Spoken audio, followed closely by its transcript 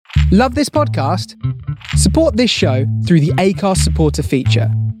Love this podcast? Support this show through the Acast supporter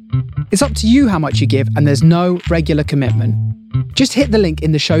feature. It's up to you how much you give, and there's no regular commitment. Just hit the link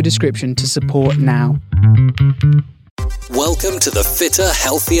in the show description to support now. Welcome to the Fitter,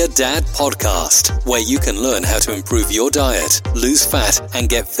 Healthier Dad podcast, where you can learn how to improve your diet, lose fat, and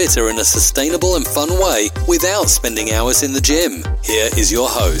get fitter in a sustainable and fun way without spending hours in the gym. Here is your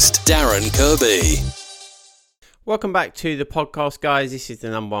host, Darren Kirby. Welcome back to the podcast, guys. This is the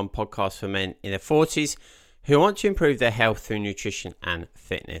number one podcast for men in their 40s who want to improve their health through nutrition and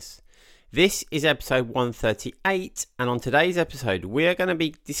fitness. This is episode 138, and on today's episode, we are going to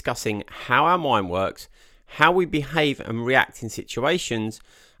be discussing how our mind works, how we behave and react in situations,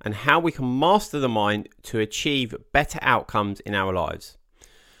 and how we can master the mind to achieve better outcomes in our lives.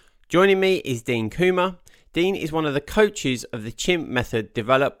 Joining me is Dean Coomer. Dean is one of the coaches of the Chimp method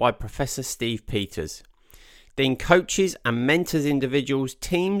developed by Professor Steve Peters. Dean coaches and mentors individuals,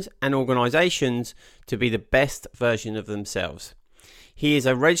 teams and organisations to be the best version of themselves. He is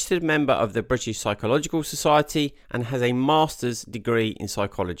a registered member of the British Psychological Society and has a master's degree in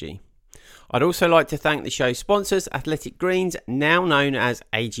psychology. I'd also like to thank the show's sponsors, Athletic Greens, now known as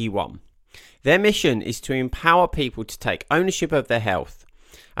AG1. Their mission is to empower people to take ownership of their health.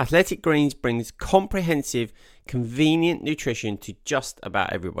 Athletic Greens brings comprehensive, convenient nutrition to just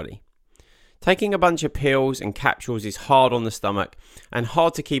about everybody. Taking a bunch of pills and capsules is hard on the stomach and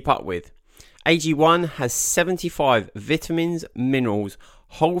hard to keep up with. AG1 has 75 vitamins, minerals,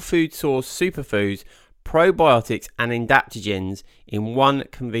 whole food source superfoods, probiotics and adaptogens in one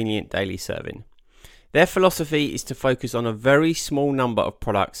convenient daily serving. Their philosophy is to focus on a very small number of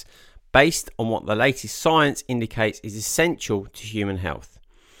products based on what the latest science indicates is essential to human health.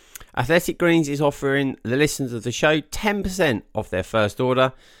 Athletic Greens is offering the listeners of the show 10% off their first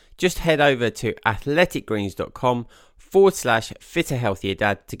order. Just head over to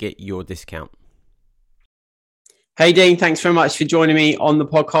athleticgreens.com/fitterhealthierdad to get your discount. Hey Dean, thanks very much for joining me on the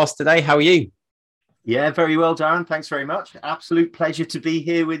podcast today. How are you? Yeah, very well, Darren. Thanks very much. Absolute pleasure to be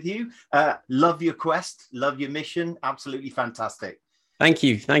here with you. Love your quest, love your mission. Absolutely fantastic. Thank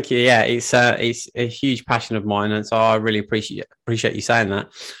you. Yeah, it's a huge passion of mine, and so I really appreciate you saying that.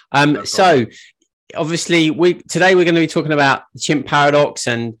 So obviously, today we're going to be talking about the chimp paradox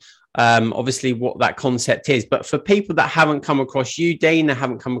and obviously what that concept is. But for people that haven't come across you, Dean, that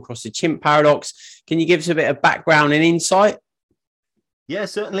haven't come across the chimp paradox, can you give us a bit of background and insight? Yeah,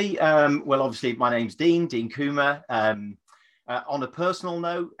 certainly. Well, obviously, my name's Dean Coomer. On a personal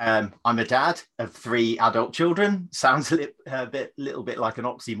note, I'm a dad of 3 adult children. Sounds a little bit like an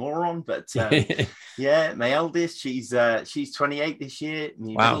oxymoron, but yeah, my eldest, she's 28 this year.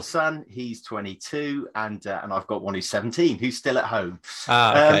 My middle son, he's 22, and I've got one who's 17, who's still at home.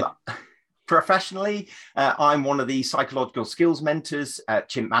 Okay. Professionally, I'm one of the psychological skills mentors at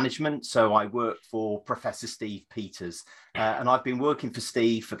Chimp Management. So I work for Professor Steve Peters, and I've been working for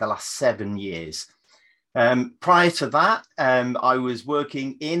Steve for the last 7 years. Prior to that, I was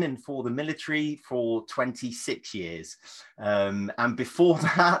working in and for the military for 26 years. And before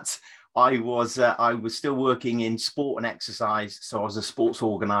that, I was still working in sport and exercise. So I was a sports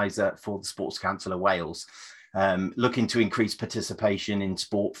organizer for the Sports Council of Wales, looking to increase participation in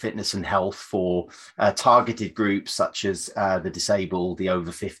sport, fitness and health for targeted groups such as the disabled, the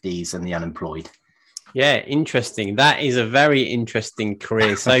over 50s and the unemployed. Yeah, interesting. That is a very interesting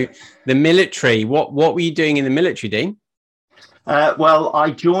career. So the military, what were you doing in the military, Dean? Well,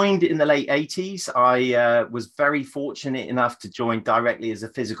 I joined in the late 80s. I was very fortunate enough to join directly as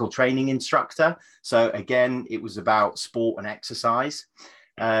a physical training instructor. So again, it was about sport and exercise.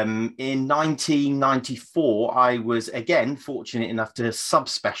 In 1994, I was again fortunate enough to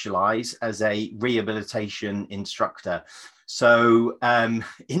subspecialize as a rehabilitation instructor. So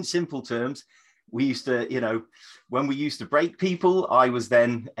in simple terms, we used to, when we used to break people, I was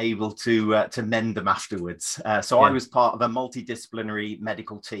then able to mend them afterwards. I was part of a multidisciplinary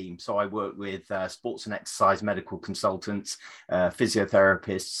medical team. So I worked with sports and exercise medical consultants,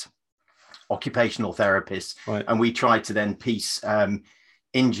 physiotherapists, occupational therapists, right. And we tried to then piece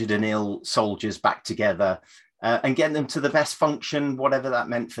injured and ill soldiers back together and get them to the best function, whatever that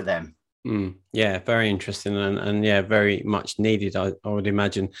meant for them. Yeah, very interesting and yeah, very much needed, I would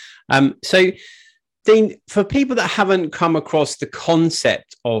imagine. So, Dean, for people that haven't come across the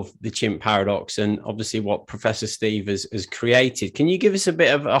concept of the chimp paradox and obviously what Professor Steve has created, can you give us a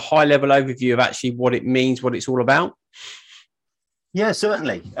bit of a high-level overview of actually what it means, what it's all about? Yeah,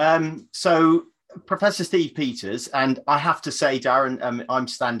 certainly. So Professor Steve Peters, and I have to say, Darren, I'm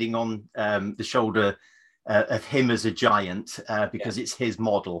standing on the shoulder of him as a giant because it's his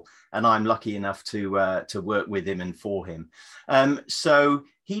model, and I'm lucky enough to work with him and for him. So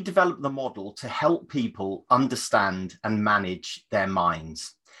he developed the model to help people understand and manage their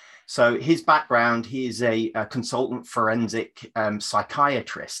minds. So his background, he is a consultant forensic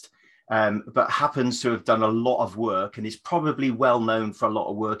psychiatrist, but happens to have done a lot of work and is probably well known for a lot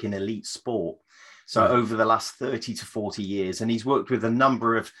of work in elite sport. So over the last 30 to 40 years, and he's worked with a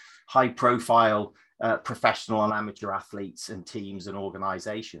number of high profile professional and amateur athletes and teams and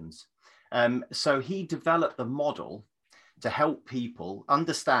organizations. So he developed the model to help people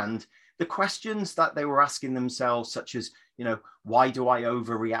understand the questions that they were asking themselves, such as, why do I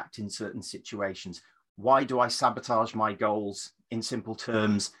overreact in certain situations? Why do I sabotage my goals? In simple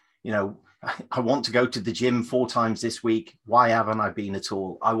terms, I want to go to the gym 4 times this week. Why haven't I been at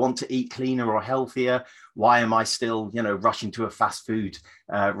all? I want to eat cleaner or healthier. Why am I still, rushing to a fast food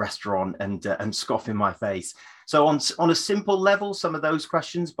restaurant and scoff in my face? So on a simple level, some of those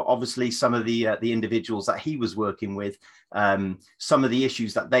questions, but obviously some of the individuals that he was working with, some of the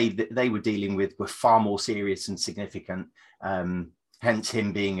issues that they were dealing with were far more serious and significant. Hence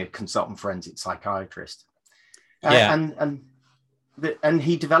him being a consultant forensic psychiatrist. And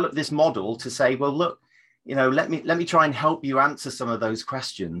he developed this model to say, well, look, let me try and help you answer some of those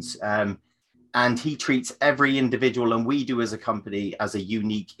questions. And he treats every individual, and we do as a company, as a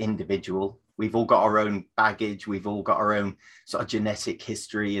unique individual. We've all got our own baggage. We've all got our own sort of genetic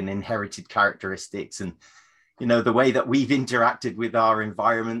history and inherited characteristics. And, the way that we've interacted with our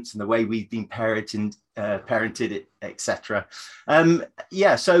environments and the way we've been parented, etc.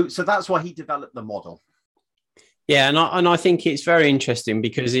 So that's why he developed the model. Yeah, and I think it's very interesting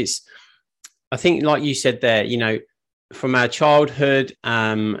because I think like you said there, from our childhood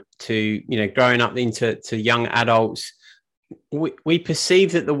to growing up into young adults, we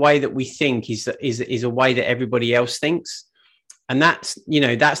perceive that the way that we think is a way that everybody else thinks, and that's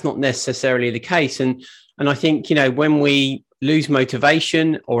not necessarily the case. And I think when we lose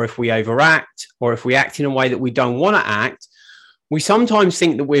motivation, or if we overact, or if we act in a way that we don't want to act, we sometimes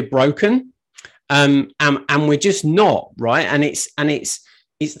think that we're broken. And we're just not, right. And it's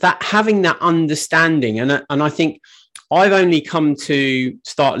that having that understanding. And I think I've only come to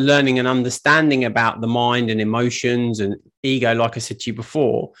start learning and understanding about the mind and emotions and ego, like I said to you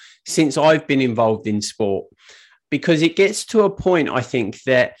before, since I've been involved in sport, because it gets to a point, I think,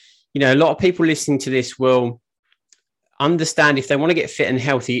 that, a lot of people listening to this will understand if they want to get fit and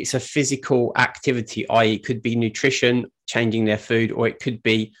healthy, it's a physical activity, i.e. it could be nutrition, changing their food, or it could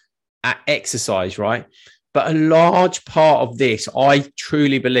be exercise, right? But a large part of this, I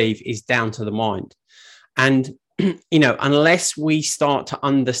truly believe, is down to the mind. And, unless we start to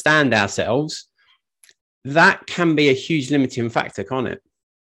understand ourselves, that can be a huge limiting factor, can't it?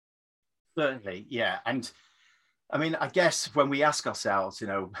 Certainly, yeah. And I mean, I guess when we ask ourselves,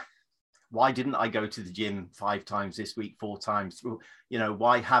 why didn't I go to the gym 5 times this week, 4 times?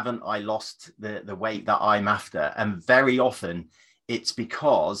 Why haven't I lost the weight that I'm after? And very often it's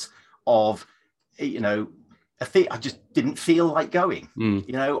because of, I just didn't feel like going,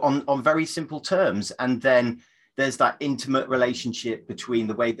 on very simple terms. And then there's that intimate relationship between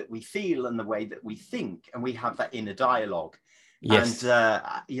the way that we feel and the way that we think, and we have that inner dialogue. Yes.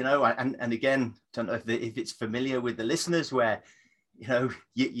 And and again, don't know if it's familiar with the listeners, where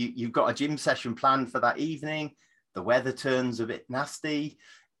you've got a gym session planned for that evening, the weather turns a bit nasty,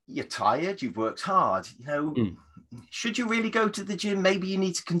 you're tired, you've worked hard, should you really go to the gym? Maybe you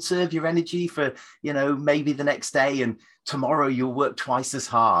need to conserve your energy for, maybe the next day, and tomorrow you'll work twice as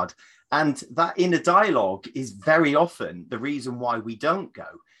hard. And that inner dialogue is very often the reason why we don't go.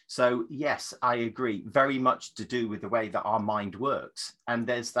 So yes, I agree, very much to do with the way that our mind works. And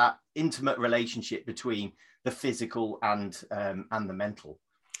there's that intimate relationship between the physical and the mental.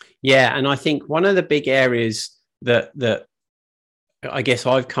 Yeah. And I think one of the big areas that I guess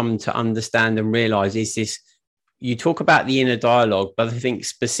I've come to understand and realize is this: you talk about the inner dialogue, but I think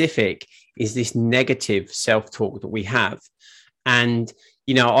specific is this negative self-talk that we have. And,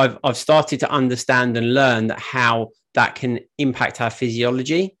 I've started to understand and learn that how that can impact our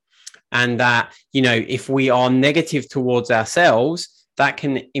physiology, and that, if we are negative towards ourselves, that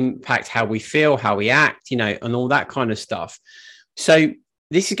can impact how we feel, how we act, and all that kind of stuff. So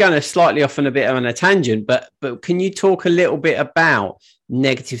this is going to slightly off on a bit of a tangent, but can you talk a little bit about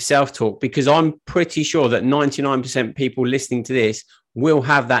negative self-talk? Because I'm pretty sure that 99% people listening to this will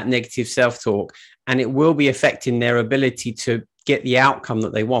have that negative self-talk, and it will be affecting their ability to get the outcome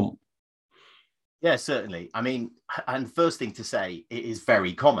that they want. Yeah, certainly. I mean, and first thing to say, it is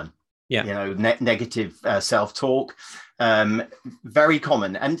very common. Yeah. Negative self-talk, very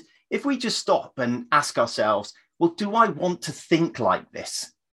common. And if we just stop and ask ourselves, well, do I want to think like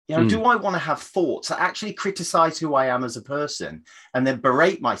this? Do I want to have thoughts that actually criticize who I am as a person and then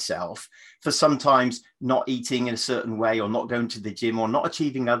berate myself for sometimes not eating in a certain way, or not going to the gym, or not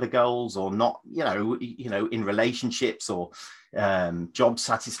achieving other goals, or not, in relationships, or job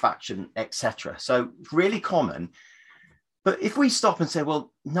satisfaction, etc. So really common. But if we stop and say,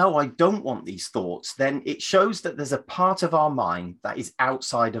 well, no, I don't want these thoughts, then it shows that there's a part of our mind that is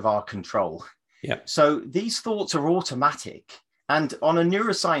outside of our control. Yeah. So these thoughts are automatic. And on a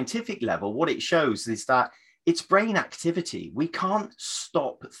neuroscientific level, what it shows is that it's brain activity. We can't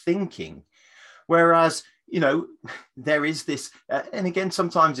stop thinking. Whereas, there is this, and again,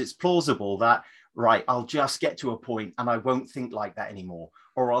 sometimes it's plausible that, right, I'll just get to a point and I won't think like that anymore,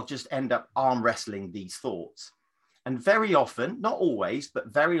 or I'll just end up arm wrestling these thoughts. And very often, not always,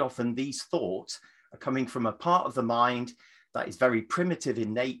 but very often, these thoughts are coming from a part of the mind that is very primitive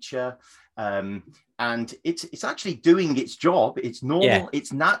in nature. And it's actually doing its job. It's normal,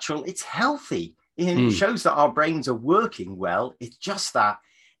 It's natural, it's healthy. It shows that our brains are working well. It's just that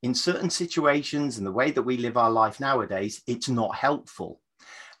in certain situations and the way that we live our life nowadays, it's not helpful.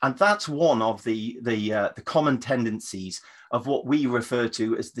 And that's one of the common tendencies of what we refer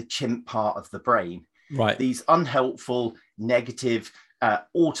to as the chimp part of the brain. Right. These unhelpful, negative,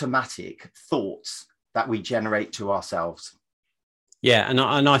 automatic thoughts that we generate to ourselves. Yeah,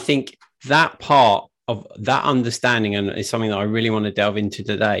 and I think that part of that understanding, and it's something that I really want to delve into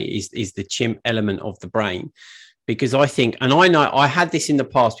today, is the chimp element of the brain. Because I think, and I know I had this in the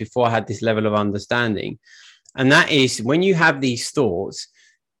past before I had this level of understanding, and that is when you have these thoughts,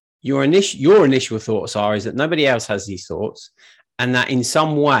 your initial thoughts is that nobody else has these thoughts, and that in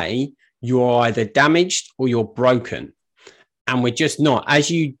some way you're either damaged or you're broken. And we're just not, as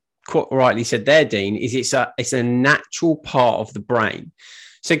you quite rightly said there, Dean, it's a natural part of the brain.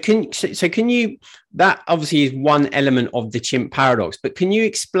 So can you, that obviously is one element of the chimp paradox, but can you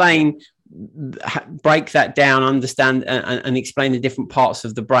explain, break that down, understand and explain the different parts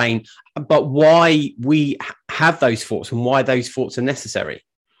of the brain, but why we have those thoughts and why those thoughts are necessary?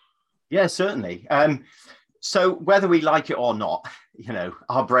 Yeah, certainly. So whether we like it or not,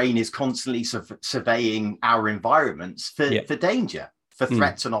 our brain is constantly surveying our environments for danger, for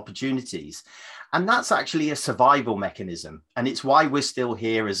threats and opportunities. And that's actually a survival mechanism. And it's why we're still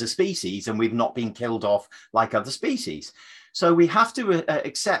here as a species and we've not been killed off like other species. So we have to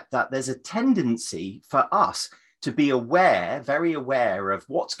accept that there's a tendency for us to be aware, very aware of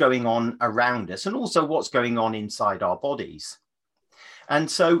what's going on around us and also what's going on inside our bodies. And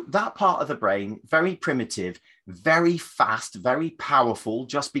so that part of the brain, very primitive, very fast, very powerful,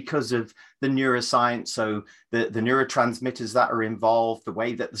 just because of the neuroscience. So the neurotransmitters that are involved, the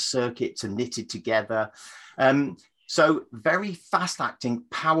way that the circuits are knitted together. So very fast acting,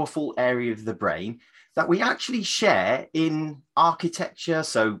 powerful area of the brain that we actually share in architecture,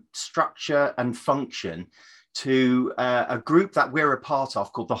 so structure and function, to a group that we're a part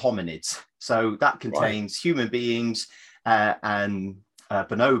of called the hominids. So that contains human beings and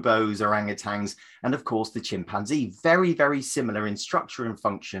bonobos, orangutans, and of course the chimpanzee. Very, very similar in structure and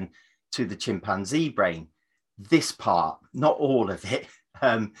function to the chimpanzee brain. This part, not all of it.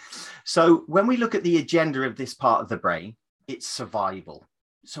 So when we look at the agenda of this part of the brain, it's survival.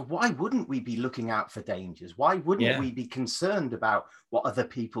 So why wouldn't we be looking out for dangers? Why wouldn't we be concerned about what other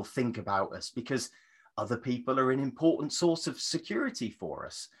people think about us? Because other people are an important source of security for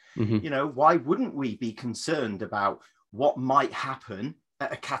us. Why wouldn't we be concerned about what might happen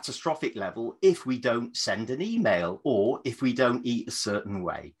at a catastrophic level if we don't send an email or if we don't eat a certain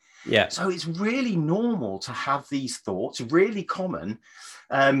way? Yeah. So it's really normal to have these thoughts, really common.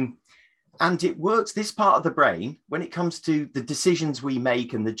 And it works, this part of the brain, when it comes to the decisions we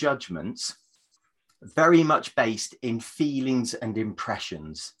make and the judgments, very much based in feelings and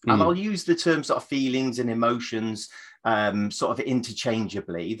impressions. And I'll use the term sort of feelings and emotions sort of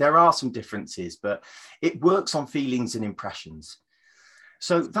interchangeably. There are some differences, but it works on feelings and impressions.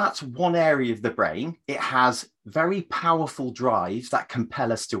 So that's one area of the brain. It has very powerful drives that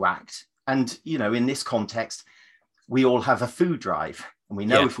compel us to act. And, in this context, we all have a food drive. And we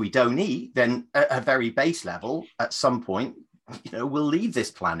know if we don't eat, then at a very base level, at some point, we'll leave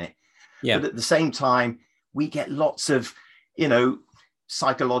this planet. Yeah. But at the same time, we get lots of,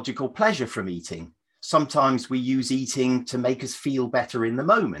 psychological pleasure from eating. Sometimes we use eating to make us feel better in the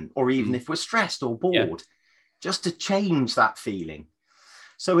moment, or even if we're stressed or bored, just to change that feeling.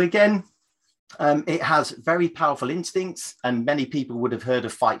 So again, it has very powerful instincts, and many people would have heard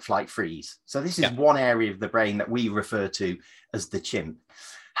of fight, flight, freeze. So this is one area of the brain that we refer to as the chimp.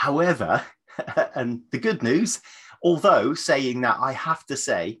 However, and the good news, although saying that, I have to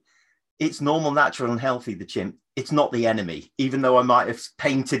say it's normal, natural, and healthy, the chimp. It's not the enemy, even though I might have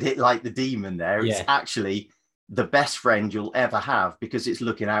painted it like the demon there. Yeah. It's actually the best friend you'll ever have because it's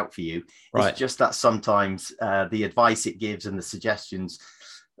looking out for you. Right. It's just that sometimes the advice it gives and the suggestions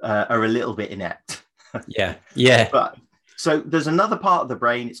are a little bit inept. Yeah. Yeah. But so there's another part of the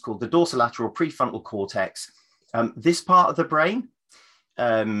brain. It's called the dorsolateral prefrontal cortex. This part of the brain,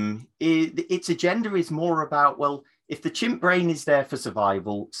 its agenda is more about, well, if the chimp brain is there for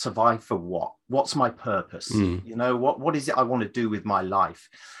survival, survive for what? What's my purpose? You know, what is it I want to do with my life?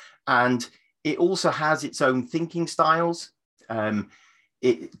 And it also has its own thinking styles.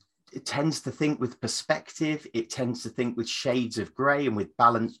 It tends to think with perspective. It tends to think with shades of gray and with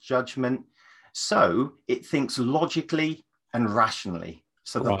balanced judgment. So it thinks logically and rationally.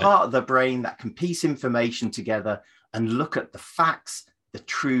 So the part of the brain that can piece information together and look at the facts, the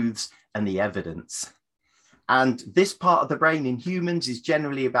truths, and the evidence. And this part of the brain in humans is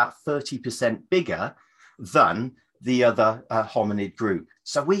generally about 30% bigger than the other hominid group.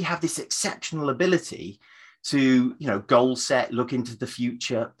 So we have this exceptional ability to, goal set, look into the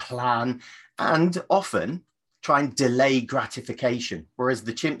future, plan, and often try and delay gratification. Whereas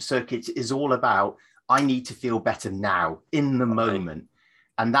the chimp circuit is all about, I need to feel better now, in the moment.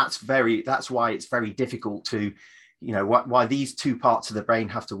 And that's why it's very difficult to, why these two parts of the brain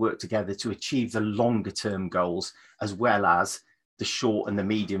have to work together to achieve the longer term goals, as well as the short and the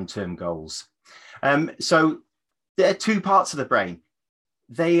medium term goals. So there are two parts of the brain.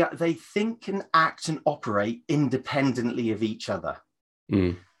 They think and act and operate independently of each other.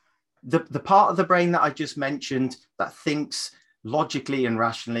 The part of the brain that I just mentioned that thinks logically and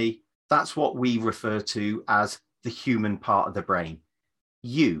rationally, that's what we refer to as the human part of the brain.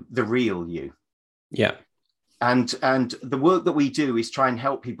 You, the real you. Yeah. And the work that we do is try and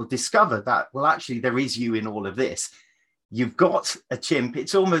help people discover that, well, actually, there is you in all of this. You've got a chimp.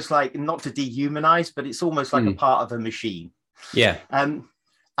 It's almost like, not to dehumanize, but it's almost like a part of a machine. Yeah. And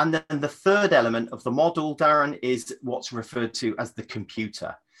then the third element of the model, Darren, is what's referred to as the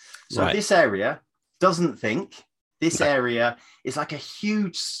computer. So this area doesn't think. This area is like a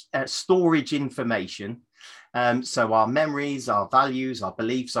huge storage information. So our memories, our values, our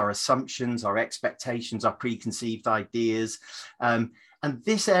beliefs, our assumptions, our expectations, our preconceived ideas. And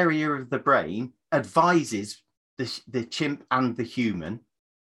this area of the brain advises the chimp and the human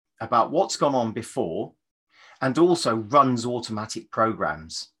about what's gone on before, and also runs automatic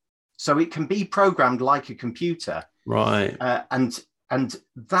programs. So it can be programmed like a computer. Right. And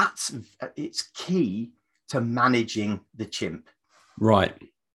it's key to managing the chimp. Right.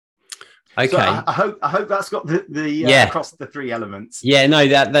 Okay. So I hope that's got the across the three elements. Yeah, no,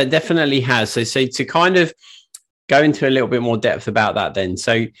 that definitely has. So to kind of go into a little bit more depth about that then.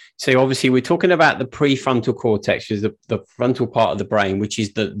 So obviously we're talking about the prefrontal cortex, which is the frontal part of the brain, which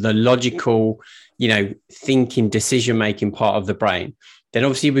is the logical, thinking, decision-making part of the brain. Then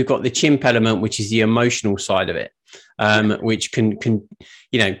obviously we've got the chimp element, which is the emotional side of it, which can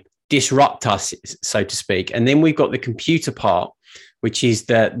disrupt us, so to speak. And then we've got the computer part, which is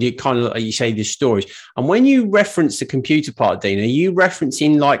the kind of, like you say, the storage. And when you reference the computer part, Dean, are you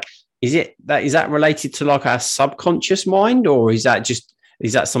referencing like, is that related to like our subconscious mind, or is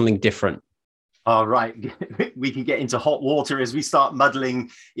that something different? All right. We can get into hot water as we start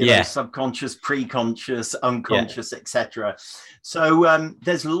muddling, subconscious, pre-conscious, unconscious, etc. So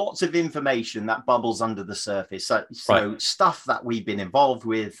there's lots of information that bubbles under the surface. So stuff that we've been involved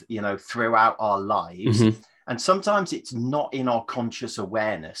with, throughout our lives. Mm-hmm. And sometimes it's not in our conscious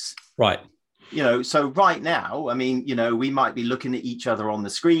awareness. Right. So right now, I mean, we might be looking at each other on the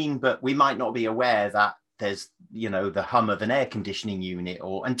screen, but we might not be aware that there's, the hum of an air conditioning unit,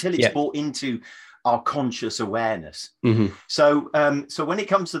 or until it's brought into our conscious awareness. Mm-hmm. So when it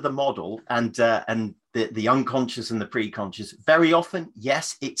comes to the model and the unconscious and the pre-conscious, very often,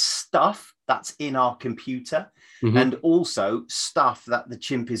 yes, it's stuff that's in our computer. Mm-hmm. And also stuff that the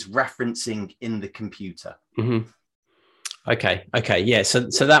chimp is referencing in the computer. Mm-hmm. Okay. Yeah. So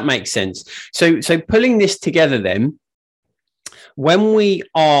that makes sense. So pulling this together then, when we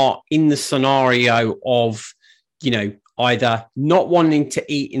are in the scenario of, either not wanting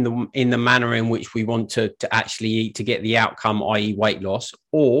to eat in the manner in which we want to actually eat to get the outcome, i.e. weight loss,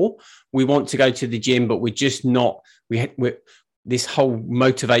 or we want to go to the gym, but we're just not, we're this whole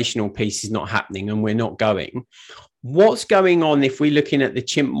motivational piece is not happening and we're not going. What's going on if we're looking at the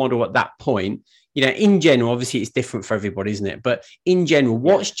chimp model at that point? In general, obviously it's different for everybody, isn't it? But in general,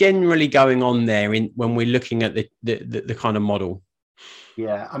 what's generally going on there when we're looking at the kind of model?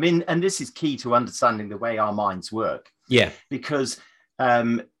 Yeah, I mean, and this is key to understanding the way our minds work. Yeah, because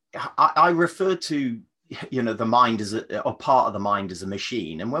I refer to the mind as or part of the mind as a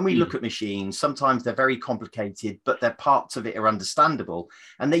machine. And when we look at machines, sometimes they're very complicated, but they're parts of it are understandable,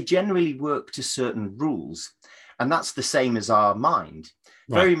 and they generally work to certain rules. And that's the same as our mind.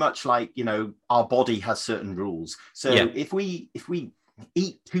 Right. Very much like, our body has certain rules. So if we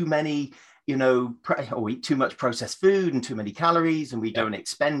eat too many, or eat too much processed food and too many calories, and we don't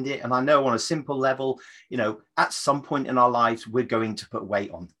expend it. And I know on a simple level, at some point in our lives, we're going to put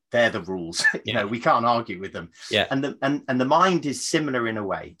weight on. They're the rules. We can't argue with them. Yeah. And the mind is similar in a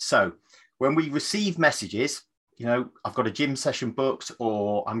way. So when we receive messages, I've got a gym session booked,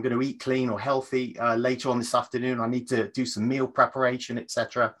 or I'm going to eat clean or healthy later on this afternoon, I need to do some meal preparation,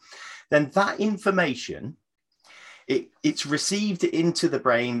 etc. Then that information, it's received into the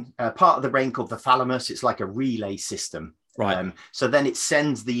brain, part of the brain called the thalamus. It's like a relay system. Right. So then it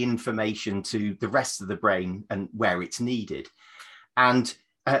sends the information to the rest of the brain and where it's needed. And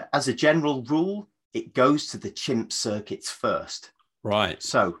as a general rule, it goes to the chimp circuits first. Right.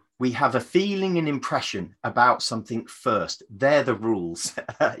 So we have a feeling and impression about something first. They're the rules,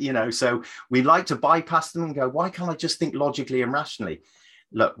 so we like to bypass them and go, why can't I just think logically and rationally?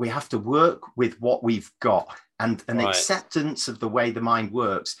 Look, we have to work with what we've got. And an acceptance of the way the mind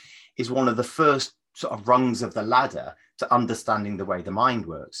works is one of the first sort of rungs of the ladder to understanding the way the mind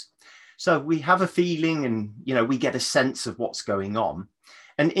works. So we have a feeling and, we get a sense of what's going on.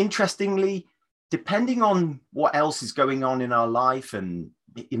 And interestingly, depending on what else is going on in our life and,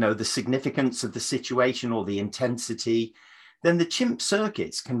 the significance of the situation or the intensity, then the chimp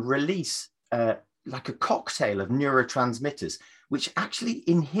circuits can release like a cocktail of neurotransmitters, which actually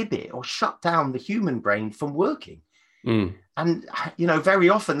inhibit or shut down the human brain from working. And, very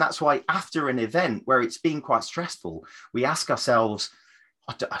often that's why after an event where it's been quite stressful, we ask ourselves,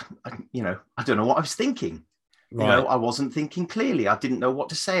 I don't know what I was thinking. Right. I wasn't thinking clearly. I didn't know what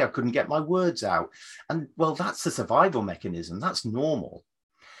to say. I couldn't get my words out. And well, that's the survival mechanism. That's normal.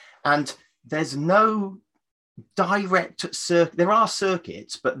 And there's no direct circuit. There are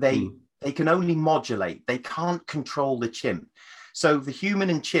circuits, but they can only modulate. They can't control the chimp. So the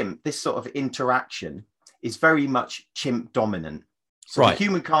human and chimp, this sort of interaction is very much chimp dominant. So the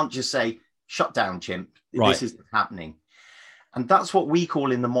human can't just say, shut down, chimp. This is happening. And that's what we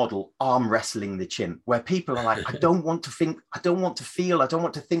call in the model arm wrestling the chimp, where people are like, I don't want to think, I don't want to feel, I don't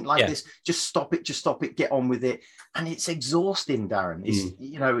want to think like this. Just stop it, get on with it. And it's exhausting, Darren. It's,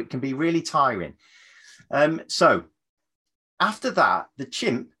 it can be really tiring. So after that, the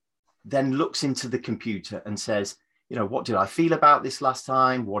chimp then looks into the computer and says, what did I feel about this last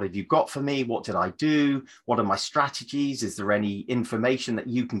time? What have you got for me? What did I do? What are my strategies? Is there any information that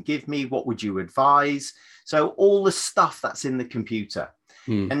you can give me? What would you advise? So all the stuff that's in the computer.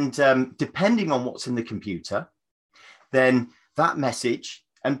 And depending on what's in the computer, then that message,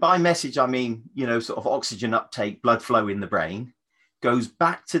 and by message, I mean, sort of oxygen uptake, blood flow in the brain, goes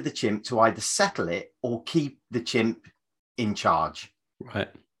back to the chimp to either settle it or keep the chimp in charge. Right.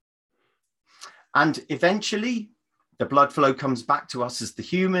 And eventually, the blood flow comes back to us as the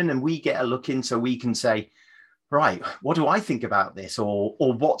human, and we get a look in so we can say, right, what do I think about this? Or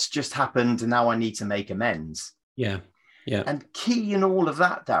what's just happened and now I need to make amends. Yeah. Yeah. And key in all of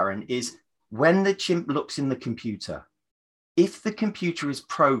that, Darren, is when the chimp looks in the computer, if the computer is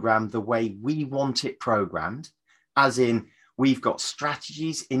programmed the way we want it programmed, as in we've got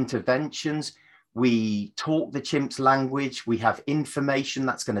strategies, interventions, we talk the chimp's language, we have information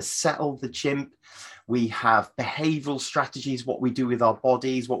that's going to settle the chimp, we have behavioral strategies, what we do with our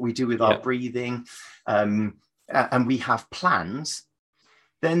bodies, what we do with our breathing, and we have plans,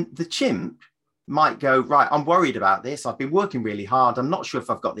 then the chimp might go, right, I'm worried about this. I've been working really hard. I'm not sure if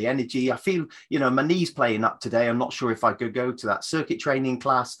I've got the energy. I feel, my knee's playing up today. I'm not sure if I could go to that circuit training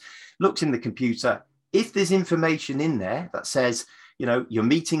class. Looks in the computer. If there's information in there that says, you're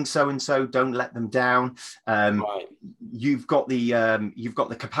meeting so-and-so, don't let them down. Right. You've got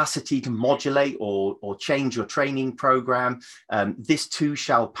the capacity to modulate or change your training program. This too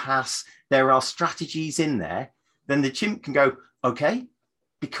shall pass. There are strategies in there. Then the chimp can go, okay,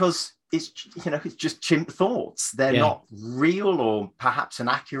 because it's just chimp thoughts. They're not real or perhaps an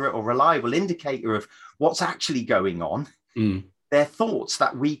accurate or reliable indicator of what's actually going on. They're thoughts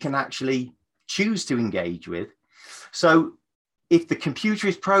that we can actually choose to engage with. So if the computer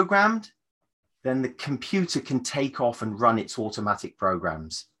is programmed, then the computer can take off and run its automatic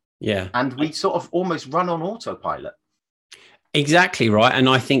programs. Yeah. And we sort of almost run on autopilot. Exactly right. And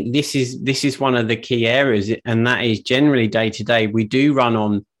I think this is one of the key areas, and that is generally day to day, we do run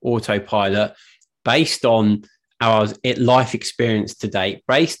on autopilot based on our life experience to date,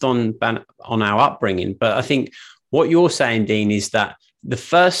 based on our upbringing. But I think what you're saying, Dean, is that the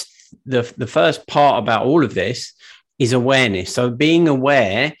first the first part about all of this is awareness. So being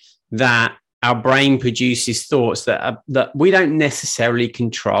aware that our brain produces thoughts that we don't necessarily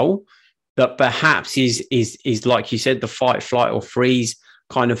control, but perhaps is like you said, the fight, flight, or freeze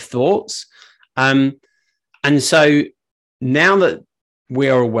kind of thoughts. And so now that we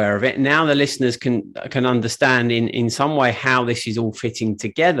are aware of it, now the listeners can understand in some way how this is all fitting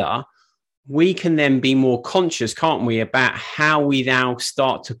together. We can then be more conscious, can't we, about how we now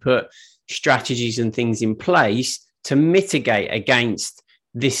start to put strategies and things in place to mitigate against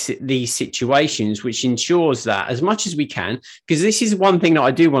these situations, which ensures that as much as we can, because this is one thing that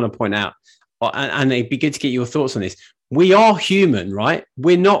I do want to point out, and it'd be good to get your thoughts on this. We are human, right?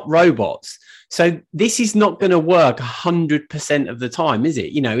 We're not robots. So this is not going to work 100% of the time, is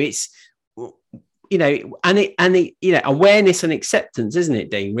it? It's, awareness and acceptance, isn't it,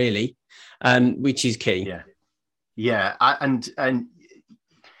 Dean, really? Which is key. Yeah. And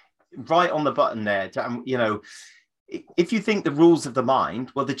right on the button there, if you think the rules of the mind,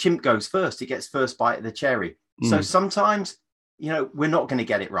 well, the chimp goes first. It gets first bite of the cherry. So sometimes, we're not going to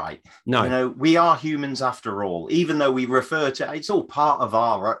get it right. No, we are humans after all, even though we refer to, it's all part of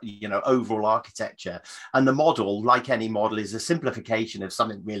our, overall architecture. And the model, like any model, is a simplification of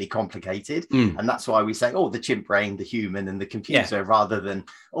something really complicated. And that's why we say, the chimp brain, the human, and the computer, rather than,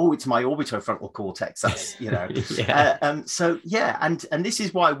 it's my orbitofrontal cortex. That's, And this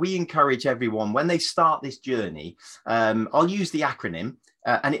is why we encourage everyone when they start this journey. I'll use the acronym.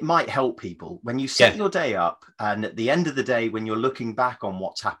 And it might help people when you set your day up, and at the end of the day, when you're looking back on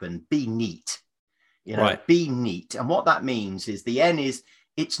what's happened, be neat, be neat. And what that means is the N is,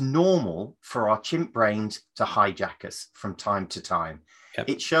 it's normal for our chimp brains to hijack us from time to time. Yep.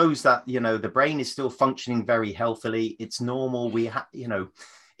 It shows that, the brain is still functioning very healthily. It's normal.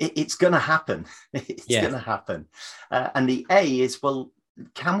 It's going to happen. It's going to happen. And the A is, well,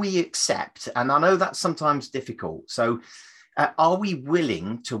 can we accept? And I know that's sometimes difficult. So, are we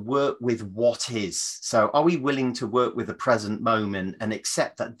willing to work with what is? So are we willing to work with the present moment and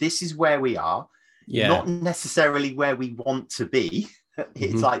accept that this is where we are, not necessarily where we want to be?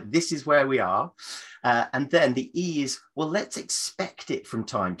 It's like, this is where we are. And then the E is, well, let's expect it from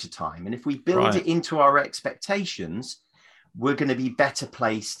time to time. And if we build it into our expectations, we're going to be better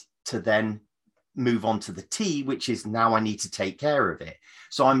placed to then move on to the T, which is, now I need to take care of it.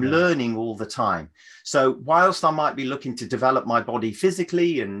 So I'm learning all the time. So whilst I might be looking to develop my body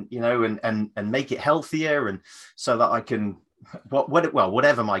physically and, and make it healthier, and so that I can,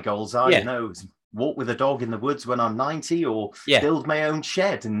 whatever my goals are, walk with a dog in the woods when I'm 90, or build my own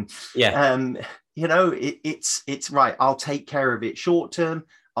shed. And, it's right. I'll take care of it short term.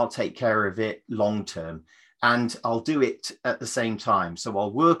 I'll take care of it long term. And I'll do it at the same time. So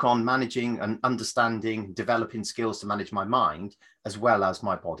I'll work on managing and understanding, developing skills to manage my mind as well as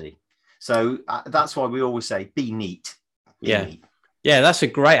my body. So that's why we always say, be neat. Be neat. Yeah, that's a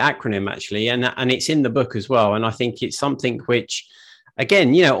great acronym, actually. And it's in the book as well. And I think it's something which,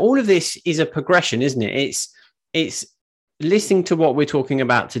 again, all of this is a progression, isn't it? It's listening to what we're talking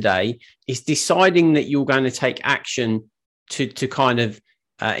about today. It's deciding that you're going to take action to kind of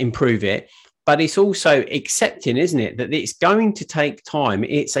improve it. But it's also accepting, isn't it, that it's going to take time.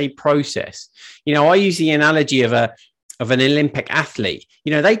 It's a process. I use the analogy of an Olympic athlete.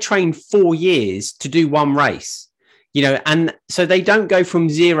 They train 4 years to do one race, and so they don't go from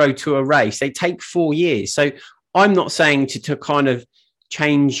zero to a race. They take 4 years. So I'm not saying to kind of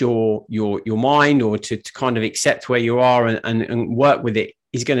change your mind, or to kind of accept where you are and work with it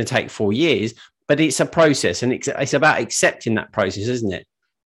is going to take 4 years, but it's a process, and it's about accepting that process, isn't it?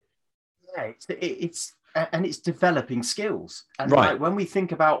 Yeah, it's developing skills. And like, when we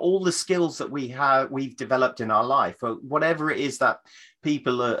think about all the skills that we've developed in our life, or whatever it is that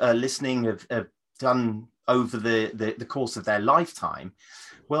people are listening have done over the course of their lifetime,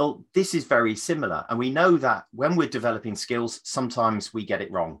 well, this is very similar. And we know that when we're developing skills, sometimes we get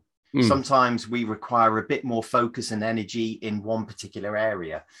it wrong. Sometimes we require a bit more focus and energy in one particular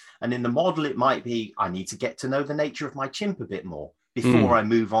area. And in the model, it might be, I need to get to know the nature of my chimp a bit more before I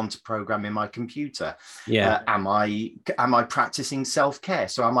move on to programming my computer. Am I practicing self-care?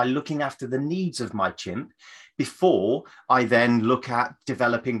 So am I looking after the needs of my chimp before I then look at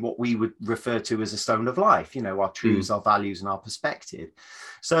developing what we would refer to as a stone of life, our truths, our values, and our perspective.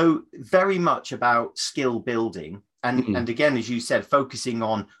 So very much about skill building. And again, as you said, focusing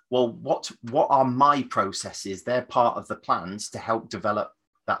on, well, what are my processes? They're part of the plans to help develop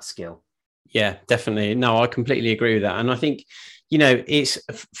that skill. Yeah, definitely. No, I completely agree with that. And I think, it's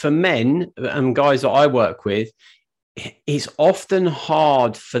for men and guys that I work with, it's often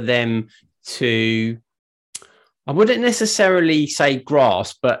hard for them to, I wouldn't necessarily say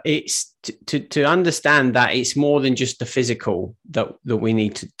grasp, but it's to understand that it's more than just the physical that we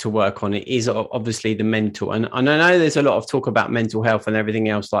need to work on. It is obviously the mental. And I know there's a lot of talk about mental health and everything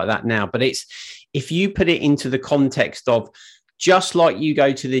else like that now, but it's, if you put it into the context of just like you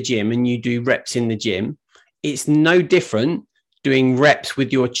go to the gym and you do reps in the gym, it's no different doing reps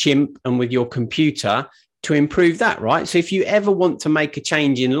with your chimp and with your computer to improve that, right? So if you ever want to make a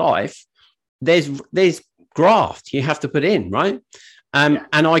change in life, there's graft you have to put in, right? And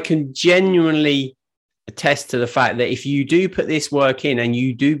I can genuinely attest to the fact that if you do put this work in and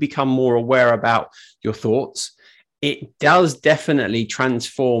you do become more aware about your thoughts, it does definitely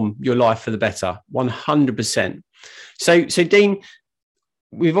transform your life for the better, 100%. So Dean,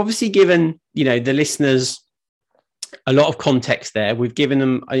 we've obviously given, the listeners a lot of context there. We've given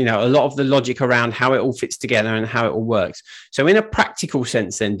them, a lot of the logic around how it all fits together and how it all works. So in a practical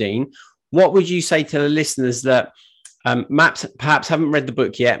sense then, Dean, what would you say to the listeners that perhaps haven't read the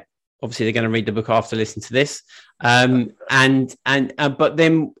book yet? Obviously, they're going to read the book after listening to this. But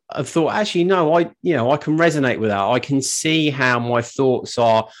then I thought, actually, no, I can resonate with that. I can see how my thoughts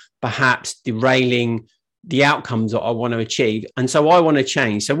are perhaps derailing the outcomes that I want to achieve. And so I want to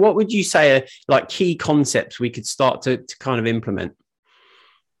change. So what would you say are like key concepts we could start to kind of implement?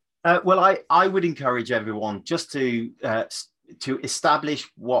 Well, I would encourage everyone just to establish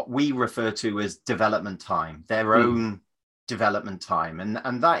what we refer to as development time, their own development time.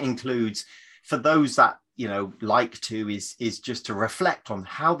 And that includes, for those that, like to, is just to reflect on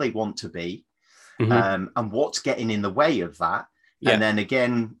how they want to be, and what's getting in the way of that. Yeah. And then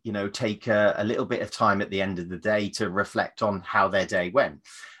again, take a little bit of time at the end of the day to reflect on how their day went.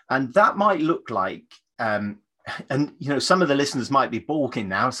 And that might look like, and some of the listeners might be balking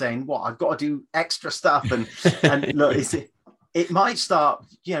now saying, what, I've got to do extra stuff. And look, it might start,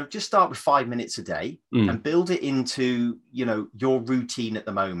 just start with 5 minutes a day and build it into, your routine at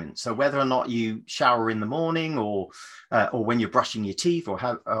the moment. So whether or not you shower in the morning or when you're brushing your teeth or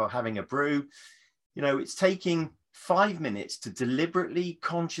having a brew, it's taking 5 minutes to deliberately,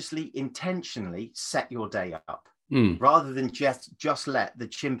 consciously, intentionally set your day up rather than just let the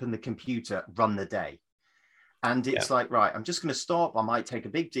chimp and the computer run the day. And it's like, right, I'm just going to stop. I might take a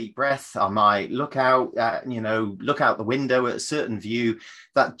big deep breath. I might look out, look out the window at a certain view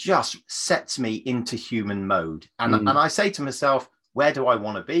that just sets me into human mode. And I say to myself, where do I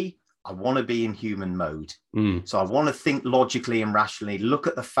want to be? I want to be in human mode. So I want to think logically and rationally, look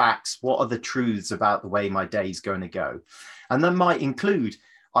at the facts. What are the truths about the way my day is going to go? And that might include,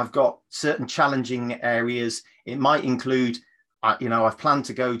 I've got certain challenging areas. It might include, I've planned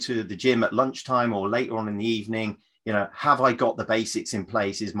to go to the gym at lunchtime or later on in the evening. Have I got the basics in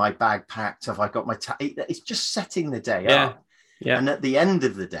place? Is my bag packed? Have I got my it's just setting the day up. Yeah. And at the end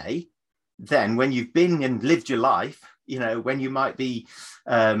of the day, then when you've been and lived your life, when you might be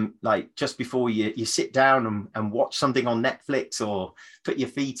like just before you sit down and watch something on Netflix or put your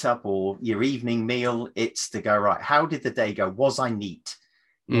feet up or your evening meal, it's to go, right, how did the day go? Was I neat?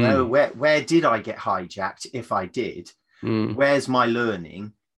 Where did I get hijacked? If I did, where's my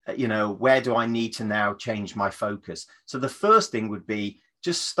learning? Where do I need to now change my focus? So the first thing would be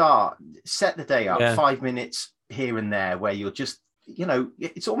just set the day up 5 minutes here and there where you're just,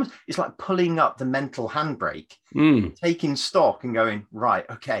 it's like pulling up the mental handbrake, taking stock and going, right,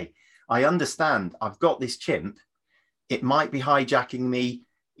 okay, I understand. I've got this chimp. It might be hijacking me.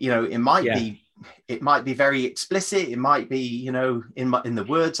 It might be very explicit. It might be, in the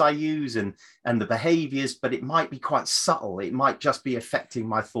words I use and the behaviors, but it might be quite subtle. It might just be affecting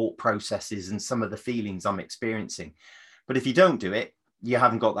my thought processes and some of the feelings I'm experiencing. But if you don't do it, you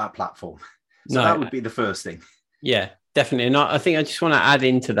haven't got that platform. So that would be the first thing. Yeah, definitely. And I think I just want to add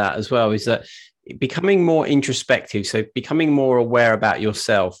into that as well, is that becoming more introspective, so becoming more aware about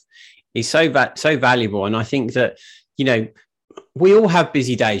yourself is so valuable. And I think that, we all have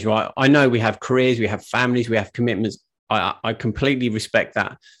busy days, right? I know we have careers, we have families, we have commitments. I completely respect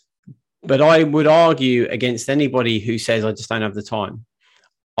that. But I would argue against anybody who says, I just don't have the time.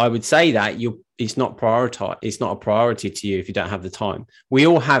 I would say that it's not prioritized. It's not a priority to you if you don't have the time. We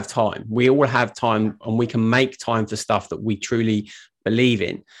all have time. We all have time, and we can make time for stuff that we truly believe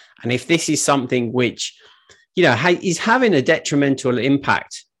in. And if this is something which, is having a detrimental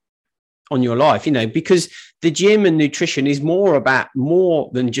impact on your life, because the gym and nutrition is more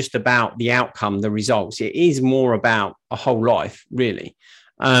than just about the outcome, the results. It is more about a whole life, really.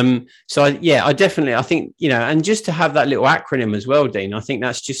 I think, and just to have that little acronym as well, Dean, I think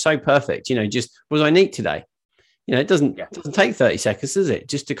that's just so perfect. Just, was I neat today? It doesn't take 30 seconds, does it?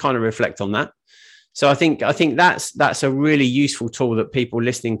 Just to kind of reflect on that. So I think that's a really useful tool that people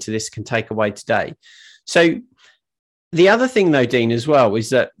listening to this can take away today. So the other thing though, Dean, as well, is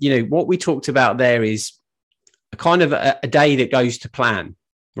that, what we talked about there is a kind of a day that goes to plan,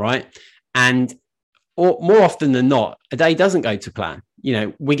 right? And more often than not, a day doesn't go to plan.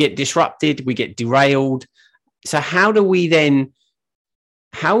 We get disrupted, we get derailed. So how would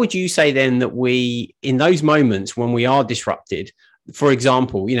you say then that we, in those moments when we are disrupted, for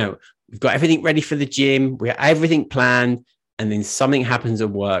example, we've got everything ready for the gym, we have everything planned, and then something happens at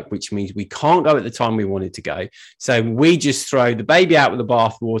work, which means we can't go at the time we wanted to go. So we just throw the baby out with the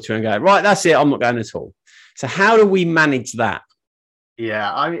bathwater and go, right, that's it, I'm not going at all. So how do we manage that?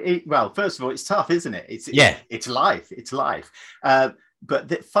 Yeah, well, first of all, it's tough, isn't it? It's life. It's life.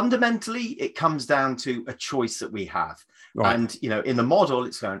 But fundamentally, it comes down to a choice that we have. Right. And, in the model,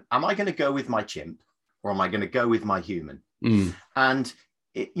 it's going, am I going to go with my chimp or am I going to go with my human? And,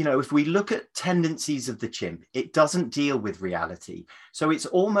 if we look at tendencies of the chimp, it doesn't deal with reality. So it's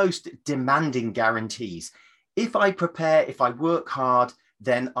almost demanding guarantees. If I prepare, if I work hard,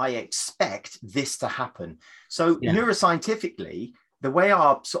 then I expect this to happen. So neuroscientifically, the way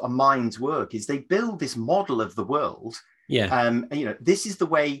our sort of minds work is they build this model of the world. Yeah. This is the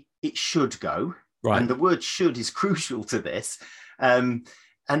way it should go. Right. And the word should is crucial to this. And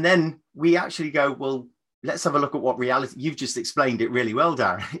then we actually go, well, let's have a look at what reality. You've just explained it really well,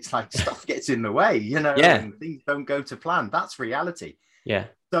 Darren. It's like stuff gets in the way, and things don't go to plan. That's reality. Yeah.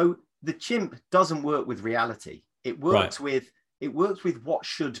 So the chimp doesn't work with reality. It works with what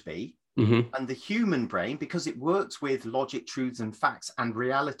should be. Mm-hmm. And the human brain, because it works with logic, truths, and facts and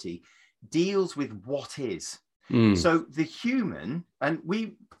reality, deals with what is. So the human, and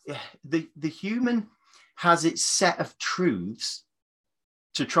the human has its set of truths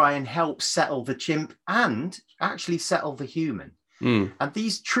to try and help settle the chimp and actually settle the human. And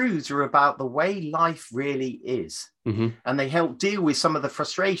these truths are about the way life really is. Mm-hmm. And they help deal with some of the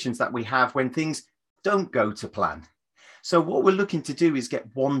frustrations that we have when things don't go to plan. So what we're looking to do is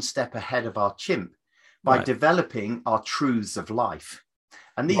get one step ahead of our chimp by developing our truths of life.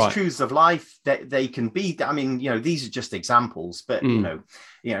 And these truths of life, that they can be, these are just examples, but,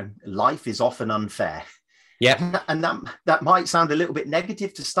 life is often unfair. Yeah. And that might sound a little bit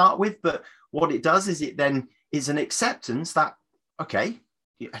negative to start with, but what it does is it then is an acceptance that, okay,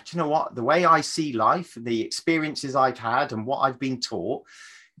 you know what, the way I see life, the experiences I've had and what I've been taught,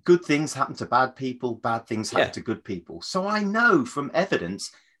 good things happen to bad people, bad things happen to good people. So I know from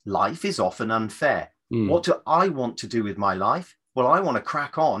evidence, life is often unfair. What do I want to do with my life? Well, I want to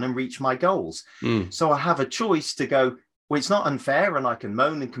crack on and reach my goals. So I have a choice to go, well, it's not unfair, and I can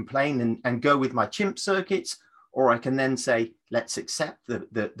moan and complain and go with my chimp circuits, or I can then say, let's accept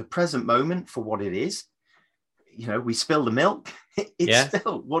the present moment for what it is. We spill the milk. It's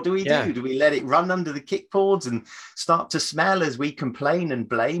spilled. What do we do? Do we let it run under the kickboards and start to smell as we complain and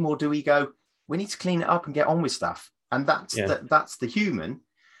blame? Or do we go, we need to clean it up and get on with stuff? And that's the human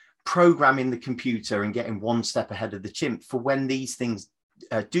programming the computer and getting one step ahead of the chimp for when these things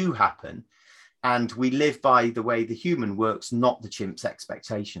do happen. And we live by the way the human works, not the chimp's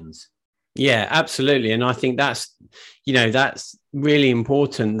expectations. Yeah, absolutely. And I think that's really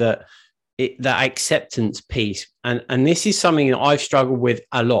important, that acceptance piece. And this is something that I've struggled with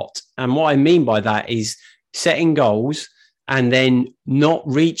a lot. And what I mean by that is setting goals and then not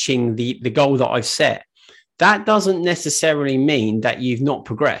reaching the goal that I've set. That doesn't necessarily mean that you've not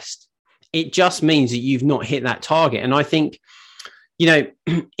progressed. It just means that you've not hit that target. And I think,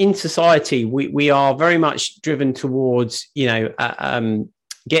 in society, we are very much driven towards,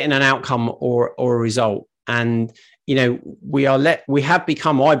 getting an outcome or a result. And, we have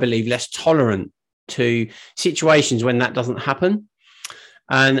become, I believe, less tolerant to situations when that doesn't happen.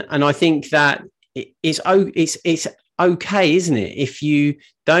 And I think that it's okay, isn't it, if you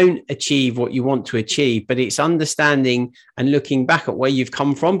don't achieve what you want to achieve, but it's understanding and looking back at where you've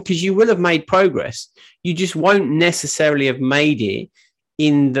come from, because you will have made progress. You just won't necessarily have made it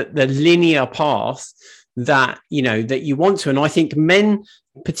in the linear path that you want to. And I think men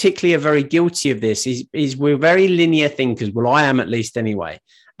particularly are very guilty of this, is we're very linear thinkers. Well, I am, at least anyway.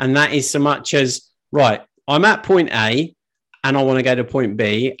 And that is so much as, right, I'm at point A and I want to go to point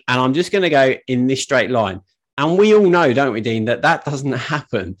B, and I'm just going to go in this straight line. And we all know, don't we, Dean, that doesn't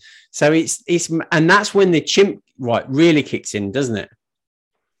happen. So and that's when the chimp really kicks in, doesn't it?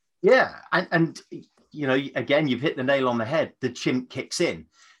 Yeah. And again, you've hit the nail on the head. The chimp kicks in.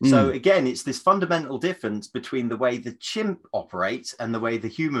 So again, it's this fundamental difference between the way the chimp operates and the way the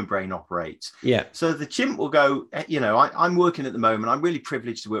human brain operates. Yeah. So the chimp will go, I'm working at the moment. I'm really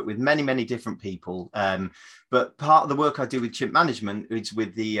privileged to work with many, many different people. But part of the work I do with chimp management is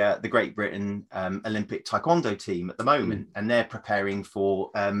with the Great Britain Olympic Taekwondo team at the moment, and they're preparing for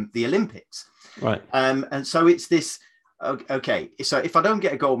the Olympics. Right. And so it's this, Okay, so if I don't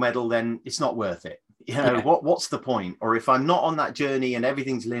get a gold medal, then it's not worth it. What's the point? Or if I'm not on that journey and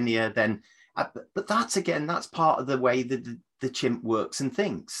everything's linear, then but that's part of the way that the chimp works and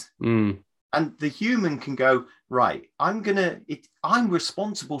thinks. And the human can go, right, I'm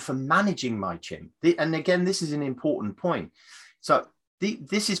responsible for managing my chimp. And again, this is an important point. So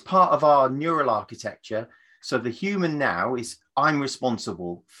this is part of our neural architecture. So the human now is, I'm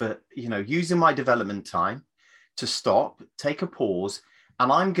responsible for, using my development time to stop, take a pause,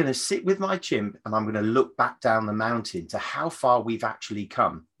 and I'm going to sit with my chimp and I'm going to look back down the mountain to how far we've actually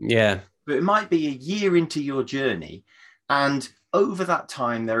come. Yeah. But it might be a year into your journey, and over that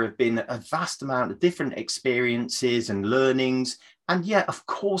time, there have been a vast amount of different experiences and learnings. And yet, of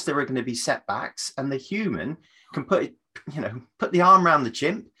course, there are going to be setbacks, and the human can put the arm around the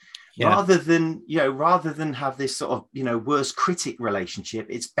chimp. Rather than have this sort of, worst critic relationship,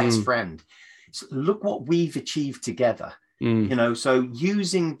 it's best friend. So look what we've achieved together. So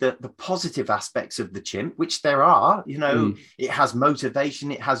using the positive aspects of the chimp, which there are, it has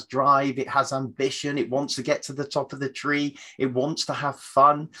motivation, it has drive, it has ambition, it wants to get to the top of the tree, it wants to have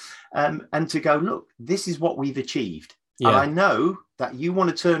fun, and to go, look, this is what we've achieved. And I know that you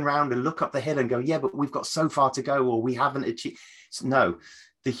want to turn around and look up the hill and go, yeah, but we've got so far to go, or we haven't achieved. So no,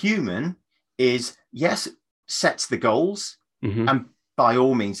 the human is, yes, sets the goals, and by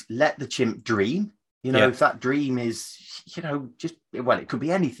all means, let the chimp dream. If that dream is, it could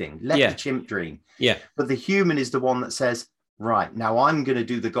be anything. Let the chimp dream. Yeah. But the human is the one that says, right, now I'm going to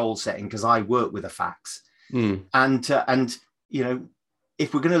do the goal setting because I work with the facts. And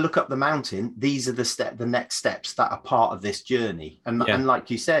if we're going to look up the mountain, these are the next steps that are part of this journey. And like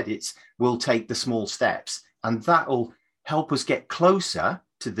you said, we'll take the small steps, and that'll help us get closer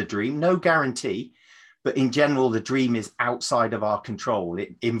to the dream. No guarantee. But in general, the dream is outside of our control.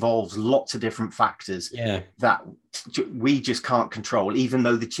 It involves lots of different factors that we just can't control, even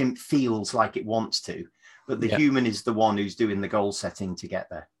though the chimp feels like it wants to. But the human is the one who's doing the goal setting to get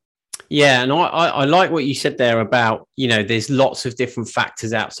there. Yeah, and I like what you said there about, there's lots of different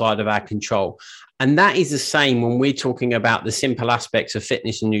factors outside of our control. And that is the same when we're talking about the simple aspects of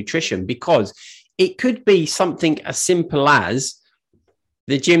fitness and nutrition, because it could be something as simple as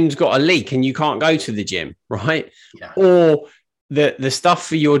the gym's got a leak and you can't go to the gym, right? Yeah. Or the stuff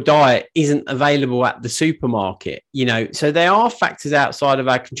for your diet isn't available at the supermarket, So there are factors outside of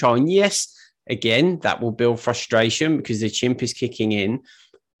our control. And yes, again, that will build frustration because the chimp is kicking in.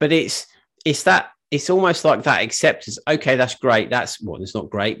 But it's almost like that acceptance. Okay, that's great. It's not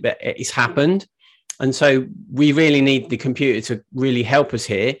great, but it's happened. And so we really need the computer to really help us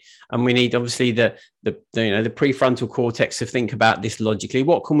here. And we need obviously the prefrontal cortex to think about this logically.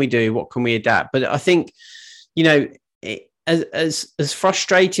 What can we do? What can we adapt? But I think, as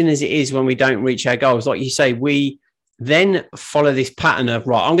frustrating as it is when we don't reach our goals, like you say, we then follow this pattern of,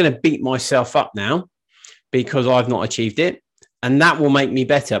 right, I'm going to beat myself up now because I've not achieved it. And that will make me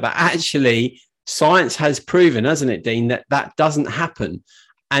better. But actually, science has proven, hasn't it, Dean, that doesn't happen.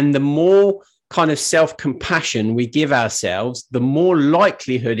 And the more kind of self-compassion we give ourselves, the more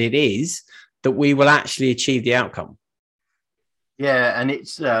likelihood it is that we will actually achieve the outcome. Yeah, and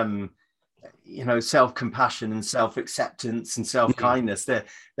it's self-compassion and self-acceptance and self-kindness.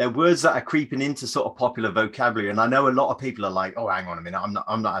 They're words that are creeping into sort of popular vocabulary, and I know a lot of people are like, oh, hang on a minute,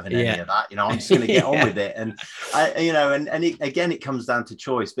 I'm not having any of that. I'm just going to get on with it. And it comes down to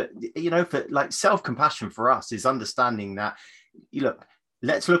choice. But for like self-compassion for us is understanding that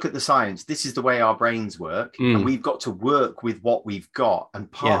let's look at the science. This is the way our brains work, and we've got to work with what we've got.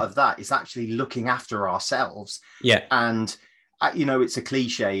 And part of that is actually looking after ourselves. Yeah. And, it's a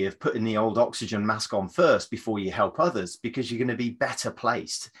cliche of putting the old oxygen mask on first before you help others, because you're going to be better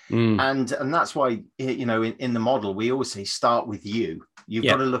placed. And that's why, in the model, we always say, start with you. You've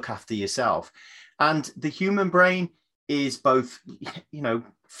got to look after yourself. And the human brain is both,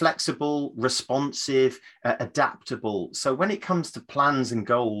 flexible, responsive, adaptable. So when it comes to plans and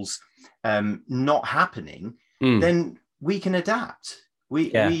goals not happening, then we can adapt.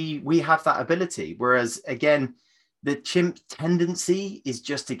 We have that ability. Whereas again, the chimp tendency is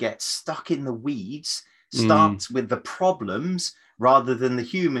just to get stuck in the weeds, start with the problems rather than the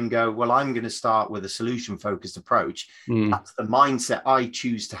human go, well, I'm going to start with a solution focused approach. That's the mindset I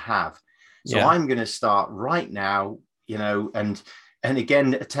choose to have. So I'm going to start right now, and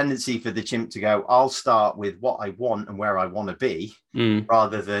again, a tendency for the chimp to go, I'll start with what I want and where I want to be,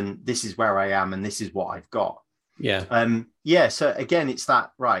 rather than this is where I am and this is what I've got. Yeah. So again, it's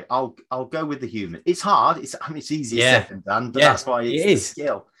that, right, I'll go with the human. It's hard. It's easier said than done, but that's why it's a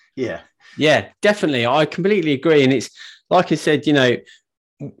skill. Yeah. Yeah, definitely. I completely agree. And it's like I said,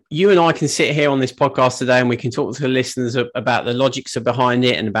 you and I can sit here on this podcast today and we can talk to the listeners about the logics behind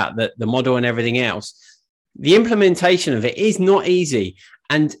it and about the model and everything else. The implementation of it is not easy.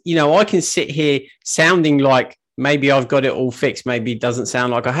 And, I can sit here sounding like maybe I've got it all fixed. Maybe it doesn't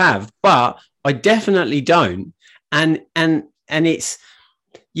sound like I have, but I definitely don't. And it's,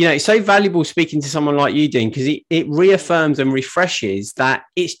 it's so valuable speaking to someone like you, Dean, because it reaffirms and refreshes that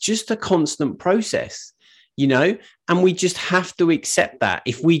it's just a constant process, and we just have to accept that.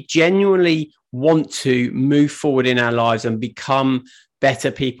 If we genuinely want to move forward in our lives and become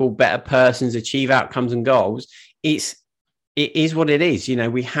better people, better persons, achieve outcomes and goals, it is what it is.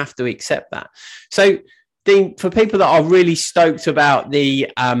 We have to accept that. So, Dean, for people that are really stoked about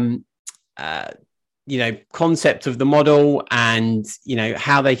the concept of the model and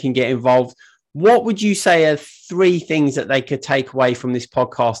how they can get involved, what would you say are 3 things that they could take away from this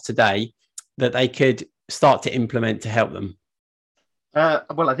podcast today that they could start to implement to help them?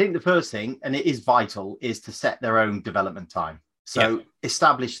 Well, I think the first thing, and it is vital, is to set their own development time. So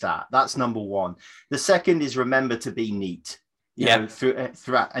establish that. That's number 1. The second is remember to be neat.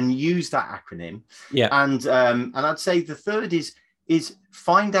 Throughout, and use that acronym. And I'd say the third is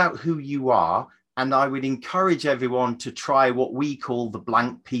find out who you are. And I would encourage everyone to try what we call the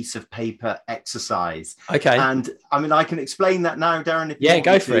blank piece of paper exercise. Okay. And I mean, I can explain that now, Darren. If you want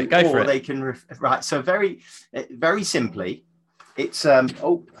go for it. Go for it. They can right. So very, very simply, it's I've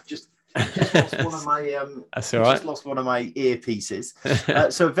just lost one of my that's all right. Just lost one of my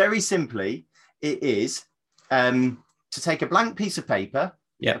earpieces. So very simply, it is to take a blank piece of paper,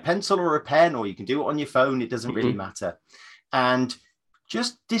 a pencil or a pen, or you can do it on your phone. It doesn't really matter, and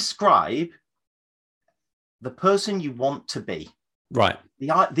just describe the person you want to be. Right.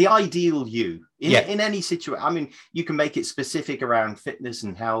 The ideal you in any situation. I mean, you can make it specific around fitness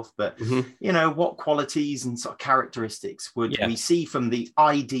and health, but what qualities and sort of characteristics would we see from the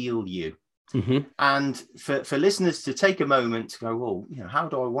ideal you? And for listeners to take a moment to go, well, how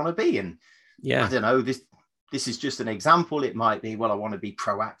do I want to be? And I don't know, this is just an example. It might be, well, I want to be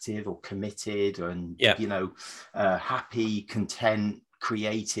proactive or committed and, happy, content,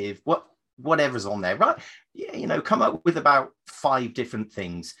 creative, whatever's on there, right? Come up with about 5 different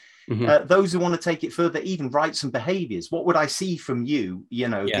things. Those who want to take it further, even write some behaviors. What would I see from you?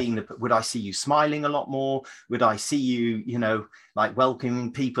 Would I see you smiling a lot more? Would I see you, like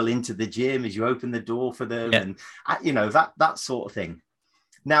welcoming people into the gym as you open the door for them? And, that sort of thing.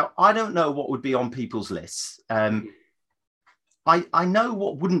 Now, I don't know what would be on people's lists. I know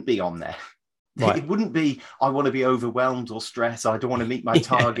what wouldn't be on there. Right. It wouldn't be, I want to be overwhelmed or stressed. I don't want to meet my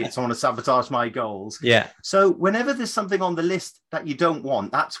targets. I want to sabotage my goals. So whenever there's something on the list that you don't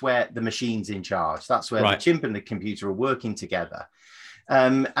want, that's where the machine's in charge. That's where the chimp and the computer are working together.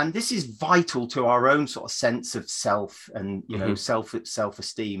 And this is vital to our own sort of sense of self and,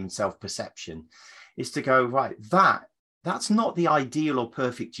 self-esteem and self-perception, is to go, right, that's not the ideal or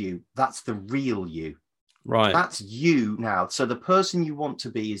perfect you. That's the real you. Right. That's you now. So the person you want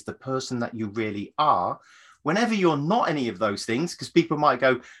to be is the person that you really are. Whenever you're not any of those things, because people might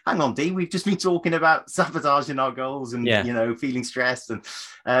go, hang on, Dean, we've just been talking about sabotaging our goals and, feeling stressed.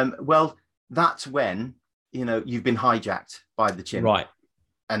 And well, that's when, you've been hijacked by the chimp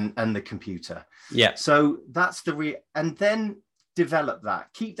and the computer. So that's and then develop that,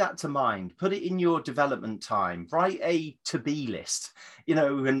 keep that to mind, put it in your development time, write a to-be list,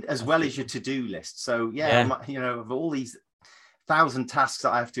 and as well as your to-do list. So of all these 1,000 tasks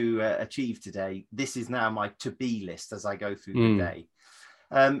that I have to achieve today, this is now my to-be list as I go through the day.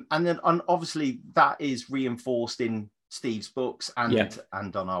 And then obviously that is reinforced in Steve's books and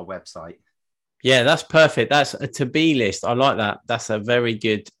on our website. Yeah, that's perfect. That's a to-be list. I like that. That's a very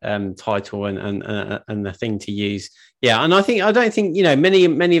good title and the thing to use. Yeah, and I don't think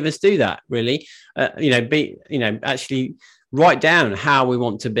many of us do that really. Actually write down how we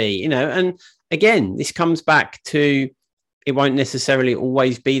want to be. And again, this comes back to, it won't necessarily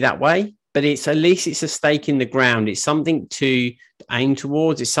always be that way, but it's at least it's a stake in the ground. It's something to aim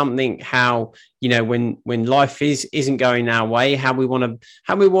towards. It's something how, when life isn't going our way, how we want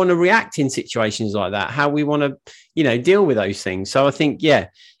to react in situations like that, how we want to, deal with those things. So I think,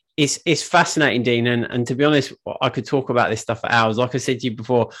 it's fascinating, Dean. And to be honest, I could talk about this stuff for hours. Like I said to you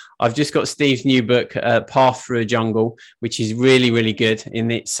before, I've just got Steve's new book, Path Through a Jungle, which is really, really good.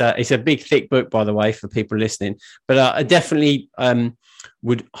 And it's a big, thick book, by the way, for people listening. But I definitely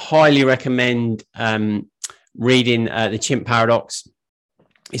would highly recommend reading The Chimp Paradox.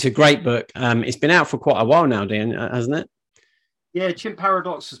 It's a great book. It's been out for quite a while now, Dean, hasn't it? Yeah, Chimp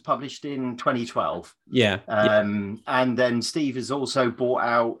Paradox was published in 2012. And then Steve has also brought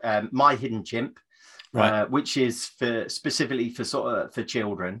out My Hidden Chimp, Right. which is specifically for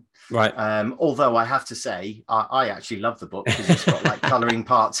children. Right. Although I have to say, I actually love the book because it's got like colouring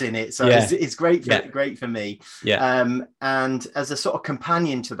parts in it, so it's great for me. Yeah. And as a sort of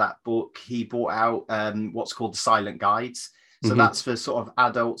companion to that book, he brought out what's called the silent guides. So that's for sort of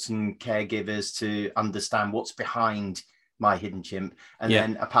adults and caregivers to understand what's behind My Hidden Chimp. And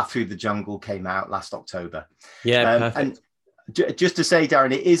then A Path Through the Jungle came out last October. Yeah, perfect. And just to say,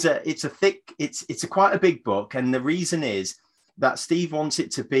 Darren, it's quite a big book, and the reason is that Steve wants it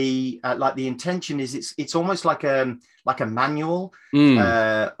to be like, the intention is it's almost like a manual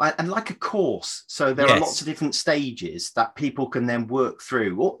and like a course. So there are lots of different stages that people can then work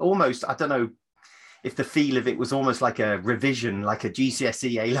through. Almost, I don't know if the feel of it was almost like a revision, like a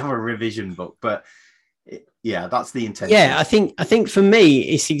GCSE A-level revision book, but that's the intention. Yeah, I think for me,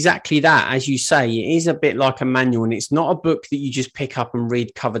 it's exactly that. As you say, it is a bit like a manual, and it's not a book that you just pick up and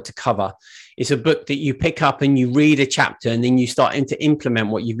read cover to cover. It's a book that you pick up and you read a chapter, and then you start to implement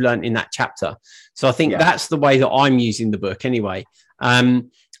what you've learned in that chapter. So I think that's the way that I'm using the book anyway.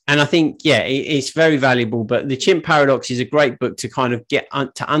 And I think, it's very valuable. But The Chimp Paradox is a great book to kind of get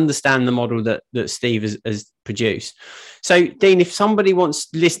to understand the model that Steve has produced. So, Dean, if somebody wants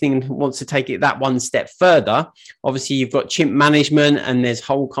to take it that one step further, obviously you've got chimp management, and there's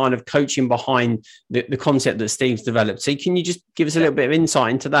whole kind of coaching behind the concept that Steve's developed. So can you just give us a little bit of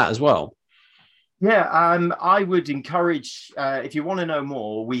insight into that as well? Yeah, I would encourage, if you want to know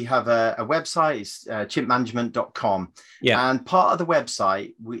more, we have a website, it's chimpmanagement.com. Yeah. And part of the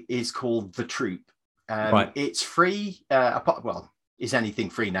website is called The Troop. Right. It's free. Is anything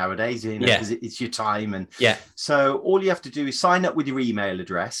free nowadays? Because it's your time. And so all you have to do is sign up with your email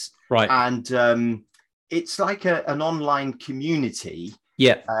address. Right. And it's like an online community.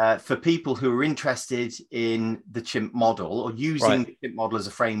 For people who are interested in the chimp model, or using the chimp model as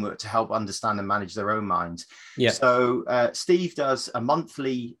a framework to help understand and manage their own minds. Yeah. So Steve does a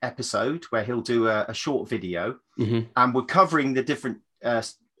monthly episode where he'll do a short video, and we're covering the different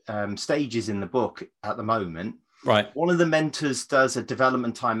stages in the book at the moment. Right. One of the mentors does a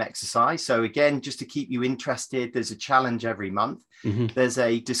development time exercise. So again, just to keep you interested, there's a challenge every month. There's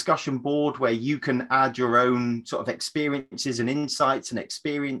a discussion board where you can add your own sort of experiences and insights and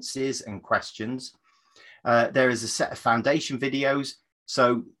experiences and questions. There is a set of foundation videos.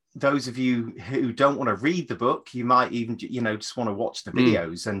 So those of you who don't want to read the book, you might even, just want to watch the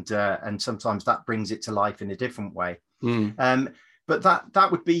videos, and sometimes that brings it to life in a different way. But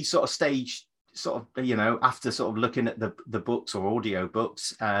that would be sort of stage, sort of, after sort of looking at the books or audio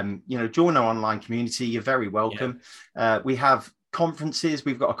books, join our online community. You're very welcome. We have conferences.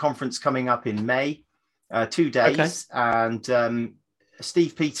 We've got a conference coming up in May, 2 days, and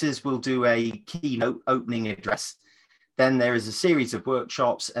Steve Peters will do a keynote opening address. Then there is a series of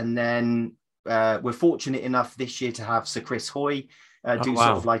workshops, and then we're fortunate enough this year to have Sir Chris Hoy sort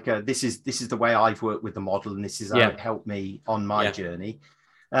of like this is the way I've worked with the model, and this is how it helped me on my journey.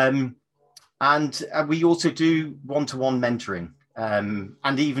 And we also do one-to-one mentoring,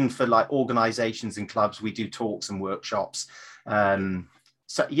 and even for like organizations and clubs, we do talks and workshops. We run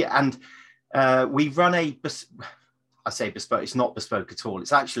I say bespoke, it's not bespoke at all.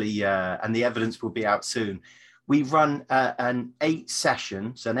 It's actually, and the evidence will be out soon. We run an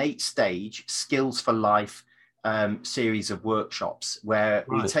 8-session, so an 8-stage skills for life series of workshops where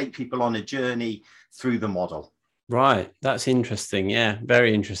we take people on a journey through the model. Right. That's interesting. Yeah,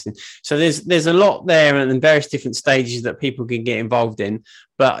 very interesting. So there's a lot there, and various different stages that people can get involved in.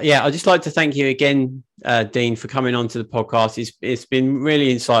 But I'd just like to thank you again, Dean, for coming on to the podcast. It's been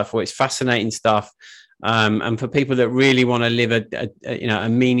really insightful. It's fascinating stuff. And for people that really want to live a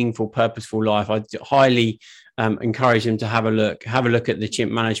meaningful, purposeful life, I highly encourage them to have a look at the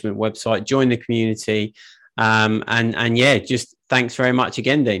Chimp Management website, join the community. Just thanks very much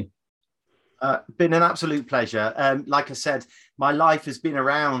again, Dean. Been an absolute pleasure. Like I said, my life has been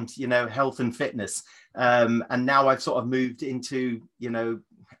around, health and fitness. And now I've sort of moved into,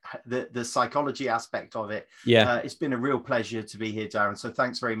 the psychology aspect of it. Yeah. It's been a real pleasure to be here, Darren. So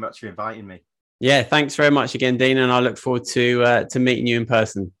thanks very much for inviting me. Yeah, thanks very much again, Dean. And I look forward to meeting you in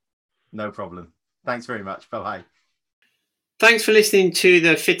person. No problem. Thanks very much. Bye-bye. Thanks for listening to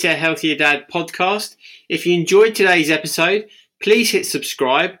the Fitter, Healthier Dad podcast. If you enjoyed today's episode, please hit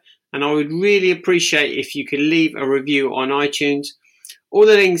subscribe. And I would really appreciate if you could leave a review on iTunes. All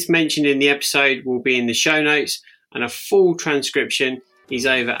the links mentioned in the episode will be in the show notes, and a full transcription is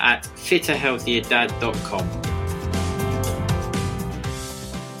over at fitterhealthierdad.com.